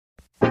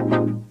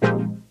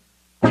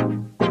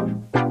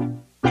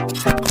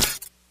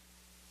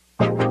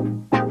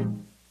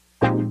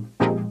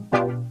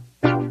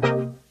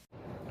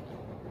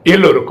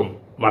எல்லோருக்கும்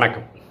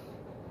வணக்கம்.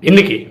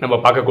 இன்னைக்கு நம்ம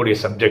பார்க்கக்கூடிய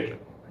subject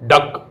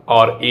duck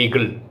R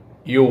eagle,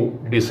 you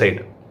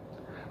decide.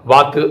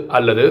 வாத்து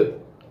அல்லது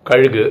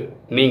கழுகு,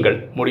 நீங்கள்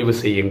முடிவு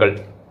செய்யுங்கள்.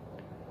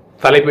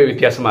 தலைப்பு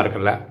வித்தியாசமாக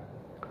இருக்குல்ல?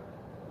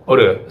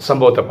 ஒரு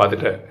சம்பவத்தை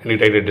பார்த்துட்டு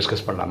இன்னைக்கு டைட்டில்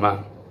டிஸ்கஸ் பண்ணலாமா?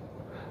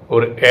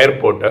 ஒரு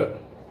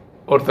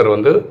ஒருத்தர்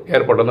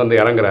ஏர்போர்ட் வந்து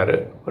இறங்குறாரு.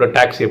 ஒரு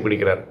டாக்ஸியை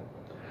பிடிக்கிறார்.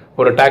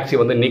 ஒரு டாக்ஸி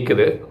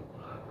நிற்குது.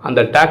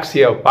 அந்த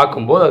டாக்ஸியை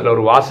பார்க்கும்போது அதில்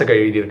ஒரு வாசகம்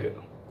எழுதியிருக்கு.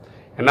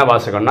 என்ன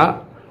வாசகம்னா,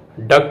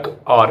 டக்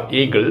ஆர்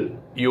ஈகிள்,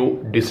 யூ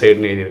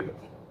டிசைட்னு எழுதியிருக்கு.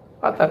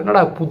 பார்த்தாரு,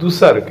 என்னடா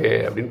புதுசாக இருக்கு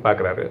அப்படின்னு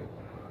பார்க்குறாரு.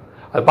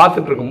 அதை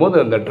பார்த்துட்டு இருக்கும்போது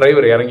அந்த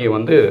டிரைவர் இறங்கி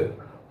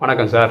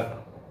வணக்கம் சார்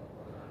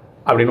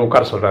அப்படின்னு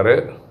உட்கார சொல்கிறாரு.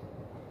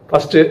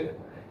 ஃபஸ்ட்டு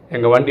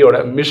எங்கள் வண்டியோட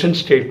மிஷன்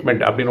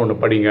ஸ்டேட்மெண்ட் அப்படின்னு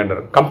ஒன்று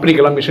படிங்கன்றார்.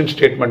 கம்பெனிக்கெல்லாம் மிஷன்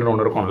ஸ்டேட்மெண்ட்னு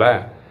ஒன்று இருக்கும்ல,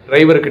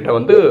 டிரைவர்கிட்ட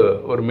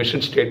ஒரு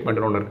மிஷன்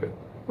ஸ்டேட்மெண்ட்னு ஒன்று இருக்குது.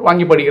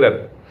 வாங்கி படிக்கிறார்.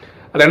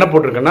 அதில் என்ன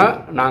போட்டிருக்குன்னா,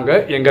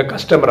 நாங்கள் எங்கள்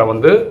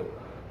கஸ்டமரை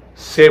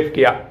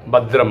சேஃப்டியாக,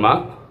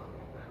 பத்திரமாக,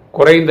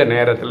 குறைந்த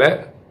நேரத்தில்,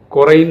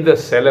 குறைந்த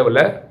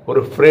செலவில்,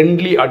 ஒரு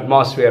ஃப்ரெண்ட்லி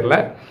அட்மாஸ்பியரில்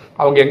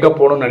அவங்க எங்கே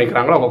போகணும்னு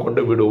நினைக்கிறாங்களோ அவங்க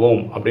கொண்டு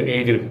விடுவோம் அப்படின்னு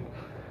எழுதியிருக்கு.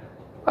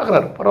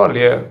 பார்க்குறாரு,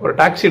 பரவாயில்லையே, ஒரு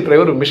டாக்ஸி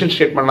டிரைவர் மிஷன்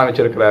ஸ்டேட்மெண்ட்லாம்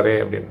வச்சுருக்கிறாரு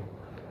அப்படின்னு.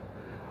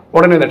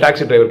 உடனே இந்த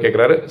டாக்ஸி டிரைவர்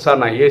கேட்குறாரு,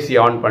 சார் நான் ஏசி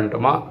ஆன்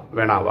பண்ணட்டுமா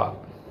வேணாவா?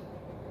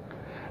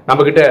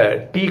 நம்மக்கிட்ட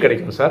டீ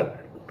கிடைக்கும் சார்,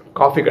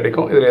 காஃபி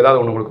கிடைக்கும், இதில் ஏதாவது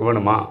ஒன்று உங்களுக்கு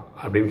வேணுமா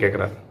அப்படின்னு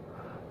கேட்குறாரு.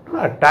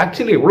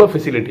 டாக்ஸியில் இவ்வளோ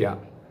ஃபெசிலிட்டியா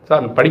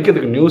சார்?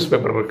 படிக்கிறதுக்கு நியூஸ்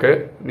பேப்பர் இருக்குது,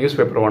 நியூஸ்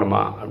பேப்பர்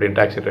வேணுமா அப்படின்னு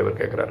டாக்ஸி டிரைவர்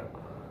கேட்குறாரு.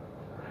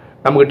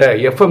 நம்மக்கிட்ட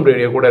எஃப்எம்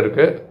ரேடியோ கூட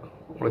இருக்குது,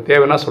 உங்களுக்கு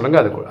தேவைன்னா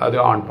சொல்லுங்கள், அது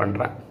ஆன்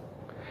பண்ணுறேன்.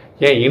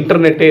 ஏன்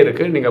இன்டர்நெட்டே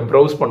இருக்குது, நீங்கள்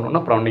ப்ரௌஸ்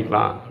பண்ணணுன்னா அப்புறம்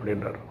பண்ணிக்கலாம்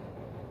அப்படின்றாரு.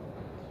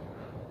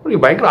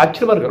 பயங்கர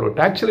ஆச்சரியமாக இருக்கார். ஒரு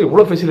டாக்ஸியில்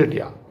இவ்வளோ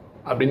ஃபெசிலிட்டியா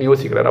அப்படின்னு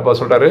யோசிக்கிறார். அப்போ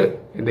சொல்கிறாரு,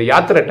 இந்த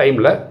யாத்திரை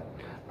டைமில்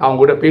நான்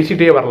அவங்க கூட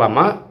பேசிகிட்டே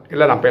வரலாமா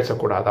இல்லை நான்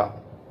பேசக்கூடாதா?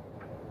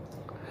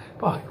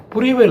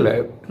 புரியவே இல்லை.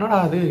 என்னடா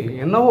அது,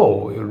 என்னவோ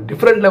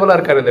டிஃப்ரெண்ட் லெவலாக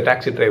இருக்கார் இந்த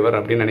டாக்ஸி டிரைவர்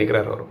அப்படின்னு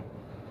நினைக்கிறார் அவர்.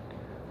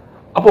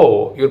 அப்போது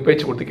இவர்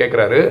பேச்சு கொடுத்து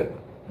கேட்குறாரு,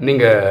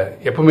 நீங்கள்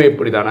எப்பவுமே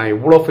இப்படி தானே,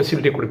 இவ்வளோ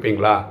ஃபெசிலிட்டி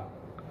கொடுப்பீங்களா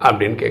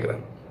அப்படின்னு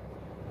கேட்குறாரு.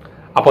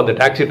 அப்போ அந்த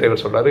டாக்ஸி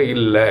டிரைவர் சொல்கிறாரு,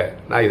 இல்லை,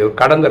 நான் இது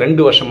கடந்த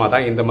 2 வருஷமாக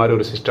தான் இந்த மாதிரி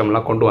ஒரு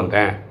சிஸ்டம்லாம் கொண்டு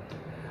வந்தேன்.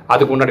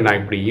 அதுக்கு முன்னாடி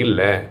நான் இப்படி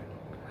இல்லை.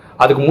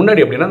 அதுக்கு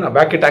முன்னாடி எப்படின்னா, நான்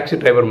பேக்கி டாக்ஸி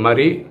டிரைவர்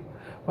மாதிரி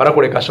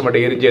வரக்கூடிய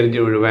கஸ்டமர்கிட்ட எரிஞ்சு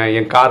விழுவேன்,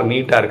 என் கார்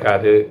நீட்டாக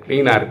இருக்காது,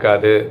 க்ளீனாக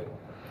இருக்காது,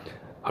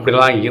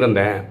 அப்படிலாம்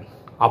இருந்தேன்.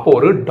 அப்போது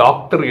ஒரு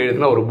டாக்டர்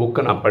எழுதின ஒரு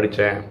புக்கை நான்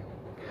படித்தேன்,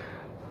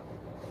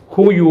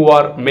 who you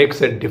are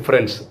makes a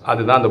difference,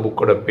 அதுதான் அந்த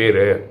புக்கோட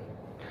பேர்.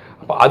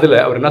 அப்போ அதில்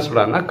அவர் என்ன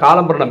சொல்கிறாருன்னா,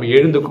 காலம்பரம் நம்ம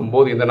எழுந்துக்கும்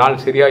போது இந்த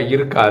நாள் சரியாக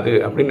இருக்காது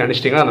அப்படின்னு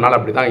நினச்சிட்டிங்கன்னா அந்த நாள்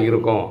அப்படி தான்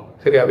இருக்கும்,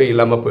 சரியாகவே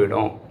இல்லாமல்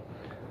போயிடும்.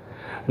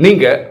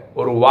 நீங்கள்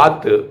ஒரு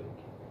வாத்து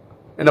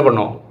என்ன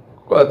பண்ணோம்,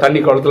 தண்ணி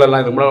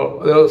குளத்துலலாம் இது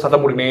முன்னாடி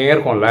சத்தம் போட்டுக்கிட்டே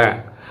இருக்கும்ல,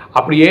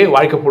 அப்படியே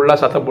வாழ்க்கை ஃபுல்லாக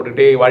சத்தம்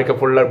போட்டுகிட்டே, வாழ்க்கை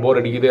ஃபுல்லாக போர்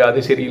அடிக்குது, அது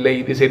சரியில்லை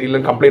இது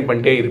சரியில்லைன்னு கம்ப்ளைண்ட்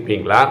பண்ணிட்டே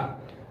இருப்பீங்களா?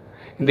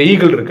 இந்த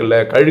ஈகிள் இருக்குல்ல,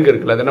 கழுகு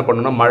இருக்குல்ல, அது என்ன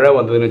பண்ணணும்னா, மழை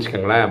வந்ததுன்னு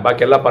வச்சுக்கோங்களேன்,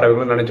 பாக்கி எல்லா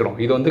பறவைகளும் நினச்சிடும்,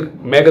 இது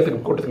மேகத்துக்கு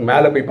கூட்டத்துக்கு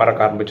மேலே போய்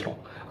பறக்க ஆரம்பிச்சிடும்,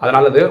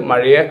 அதனால் அது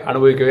மழையை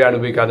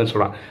அனுபவிக்காதுன்னு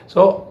சொல்லலாம். ஸோ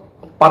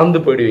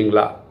பறந்து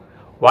போயிடுவீங்களா?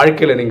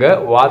 வாழ்க்கையில்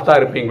நீங்கள் வாத்தா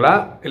இருப்பீங்களா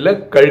இல்லை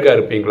கழுகாக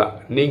இருப்பீங்களா?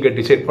 நீங்கள்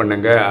டிசைட்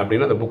பண்ணுங்க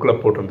அப்படின்னு அந்த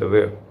புக்கில்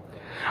போட்டிருந்தது.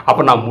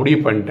 அப்போ நான் முடிவு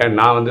பண்ணிட்டேன்,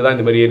 நான் தான்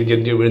இந்த மாதிரி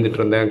எரிஞ்சு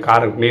விழுந்துட்டு இருந்தேன்,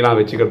 காரை நீலாம்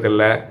வச்சுக்கிறது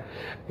இல்லை,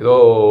 ஏதோ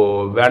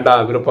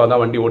வேண்டாம் விருப்பம்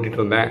தான் வண்டி ஓட்டிகிட்டு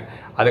இருந்தேன்.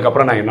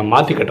 அதுக்கப்புறம் நான் என்னை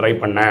மாற்றிக்க ட்ரை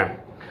பண்ணேன்,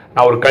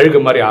 நான் ஒரு கழுகு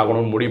மாதிரி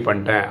ஆகணும்னு முடிவு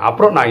பண்ணிட்டேன்.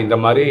 அப்புறம் நான் இந்த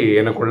மாதிரி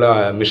எனக்குள்ள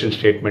மிஷன்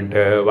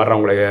ஸ்டேட்மெண்ட்டு,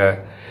 வர்றவங்களை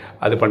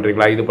அது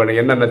பண்ணுறீங்களா, இது பண்ண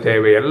என்னென்ன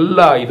தேவை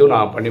எல்லா இதுவும்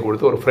நான் பண்ணி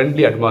கொடுத்து ஒரு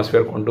ஃப்ரெண்ட்லி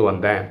அட்மாஸ்பியர் கொண்டு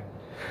வந்தேன்.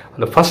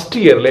 அந்த ஃபஸ்ட்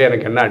இயரில்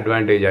எனக்கு என்ன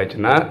அட்வான்டேஜ்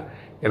ஆச்சுன்னா,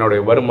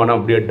 என்னுடைய வருமானம்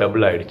அப்படியே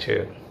டபுள் ஆகிடுச்சு.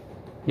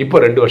 இப்போ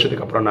 2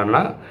 வருஷத்துக்கு அப்புறம்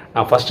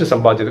நான் ஃபஸ்ட்டு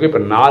சம்பாதிச்சதுக்கு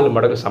இப்போ 4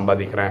 மடங்கு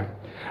சம்பாதிக்கிறேன்.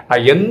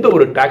 நான் எந்த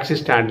ஒரு டாக்ஸி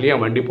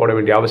ஸ்டாண்ட்லேயும் வண்டி போட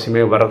வேண்டிய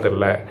அவசியமே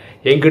வரதில்லை.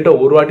 என்கிட்ட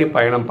ஒரு வாட்டி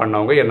பயணம்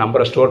பண்ணவங்க என்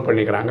நம்பரை ஸ்டோர்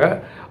பண்ணிக்கிறாங்க,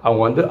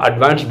 அவங்க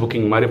அட்வான்ஸ்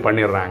புக்கிங் மாதிரி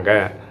பண்ணிடுறாங்க.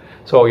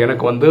 ஸோ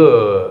எனக்கு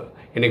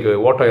இன்றைக்கி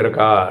ஓட்டம்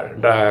இருக்கா,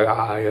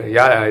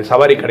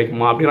 சவாரி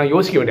கிடைக்குமா அப்படின்னு நான்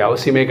யோசிக்க வேண்டிய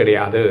அவசியமே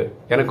கிடையாது.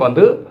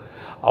 எனக்கு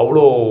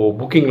அவ்வளோ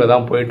புக்கிங்கில்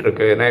தான்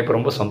போயிட்டுருக்கு. நான் இப்போ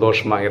ரொம்ப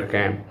சந்தோஷமாக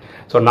இருக்கேன்.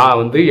 ஸோ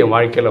நான் என்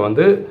வாழ்க்கையில்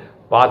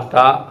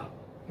பார்த்தா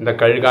இந்த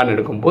கழுகான்னு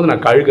எடுக்கும்போது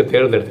நான் கழுகை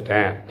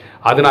தேர்ந்தெடுத்துட்டேன்,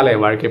 அதனால்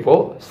என் வாழ்க்கை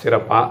இப்போது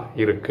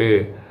சிறப்பாக இருக்குது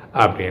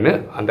அப்படின்னு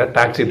அந்த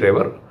டாக்ஸி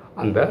டிரைவர்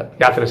அந்த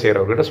யாத்திரை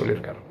செய்கிறவர்கிட்ட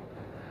சொல்லியிருக்காரு.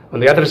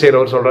 அந்த யாத்திரை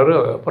செய்கிறவர் சொல்கிறாரு,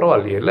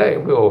 பரவாயில்லையே இல்லை,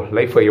 எப்படியோ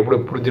லைஃப்பை எப்படி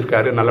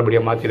புரிஞ்சிருக்காரு,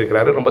 நல்லபடியாக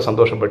மாற்றிருக்கிறாரு, ரொம்ப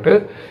சந்தோஷப்பட்டு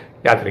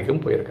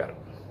யாத்திரைக்கும் போயிருக்காரு.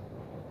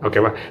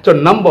 ஓகேவா? ஸோ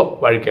நம்ம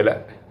வாழ்க்கையில்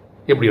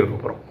எப்படி இருக்க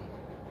போகிறோம்?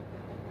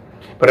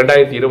 இப்போ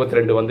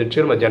 2022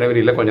 வந்துடுச்சு, நம்ம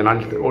ஜனவரியில் கொஞ்சம்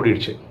நாள்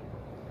ஓடிடுச்சு.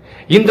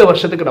 இந்த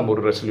வருஷத்துக்கு நம்ம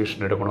ஒரு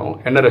ரெசல்யூஷன் எடுக்கணும்.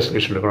 என்ன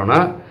ரெசல்யூஷன் எடுக்கணும்னா,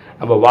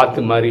 நம்ம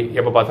வாத்து மாதிரி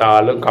எப்போ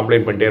பார்த்தாலும்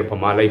கம்ப்ளைண்ட் பண்ணிட்டே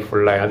இருப்போமா, லைஃப்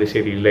ஃபுல்லாக அது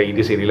சரியில்லை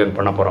இது சரியில்லைன்னு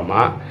பண்ண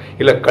போகிறோமா,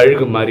 இல்லை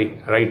கழுகு மாதிரி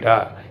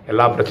ரைட்டாக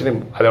எல்லா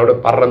பிரச்சனையும் அதோட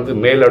பறந்து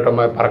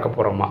மேலோட்டமாக பறக்க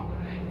போகிறோமா?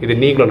 இது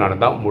நீங்களும்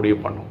நான் தான் முடிவு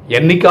பண்ணணும்.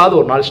 என்றைக்காவது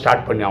ஒரு நாள்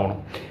ஸ்டார்ட் பண்ணி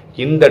ஆகணும்.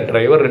 இந்த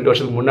டிரைவர் 2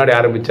 வருஷத்துக்கு முன்னாடி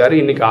ஆரம்பித்தார்,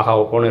 இன்றைக்கி ஆஹா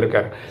ஓகோன்னு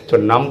இருக்கார். ஸோ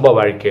நம்ம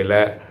வாழ்க்கையில்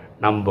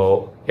நம்ம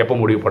எப்போ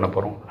முடிவு பண்ண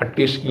போகிறோம்?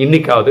 அட்லீஸ்ட்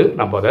இன்றைக்காவது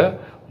நம்ம அதை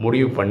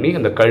முடிவு பண்ணி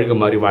அந்த கழுகு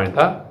மாதிரி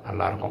வாழ்ந்தால்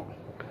நல்லாயிருக்கும்.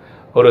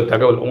 ஒரு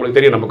தகவல் உங்களுக்கு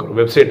தெரியும், நமக்கு ஒரு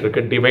வெப்சைட்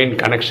இருக்குது, டிவைன்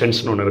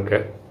கனெக்ஷன்ஸ்னு ஒன்று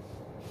இருக்குது.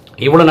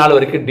 இவ்வளோ நாள்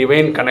வரைக்கும்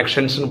டிவைன்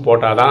கனெக்ஷன்ஸ்னு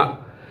போட்டால் தான்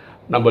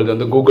நம்மளது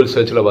வந்து கூகுள்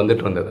சர்ச்சில்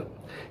வந்துட்டு இருந்தது.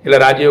 இல்லை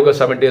ராஜயோகா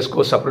 7 days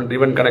கோர்ஸ் அப்புறம்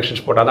டிவைன்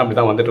கனெக்ஷன்ஸ் போட்டால் தான் அப்படி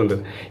தான் வந்துட்டு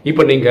இருந்தது.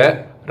 இப்போ நீங்கள்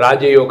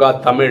ராஜயோகா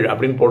தமிழ்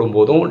அப்படின்னு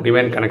போடும்போதும்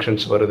டிவைன்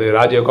கனெக்ஷன்ஸ் வருது,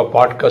 ராஜயோகா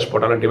பாட்காஸ்ட்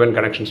போட்டாலும் டிவைன்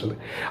கனெக்ஷன்ஸ் வருது.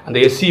 அந்த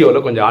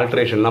எஸ்சிஓவில் கொஞ்சம்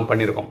ஆல்ட்ரேஷன்லாம்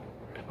பண்ணியிருக்கோம்.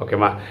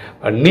 ஓகேவா?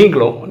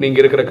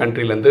 நீங்கள் இருக்கிற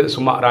கண்ட்ரிலேருந்து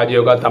சும்மா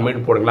ராஜயோகா தமிழ்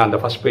போடுங்களா, அந்த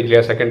ஃபஸ்ட்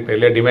பேஜ்லேயே செகண்ட்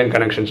பேஜ்லேயே டிவைன்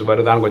கனெக்ஷன்ஸ்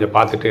வருதான்னு கொஞ்சம்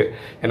பார்த்துட்டு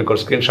எனக்கு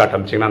ஒரு ஸ்க்ரீன்ஷாட்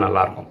அனுப்பிச்சிங்கன்னா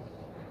நல்லாயிருக்கும்.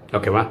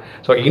 ஓகேவா?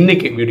 ஸோ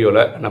இன்றைக்கி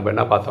வீடியோவில் நம்ம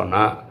என்ன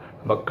பார்த்தோம்னா,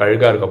 நம்ம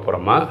கழுகாக இருக்க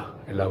போகிறோமா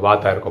இல்லை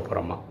வாத்தாக இருக்க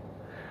போகிறோமா,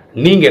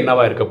 நீங்கள்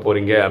என்னவா இருக்க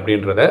போகிறீங்க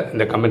அப்படின்றத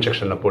இந்த கமெண்ட்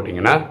செக்ஷனில்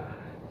போட்டிங்கன்னா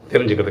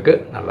தெரிஞ்சுக்கிறதுக்கு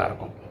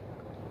நல்லாயிருக்கும்.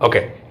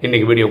 ஓகே,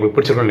 இன்றைக்கி வீடியோ உங்களுக்கு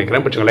பிடிச்சிருக்குன்னு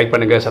நினைக்கிறேன். பிடிச்சிங்க லைக்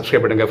பண்ணுங்கள்,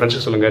 சப்ஸ்கிரைப் பண்ணுங்கள்,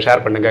 ஃப்ரெண்ட்ஸுக்கு சொல்லுங்கள்,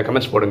 ஷேர் பண்ணுங்கள்,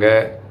 கமெண்ட்ஸ்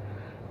போடுங்கள்.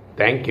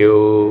 தேங்க்யூ.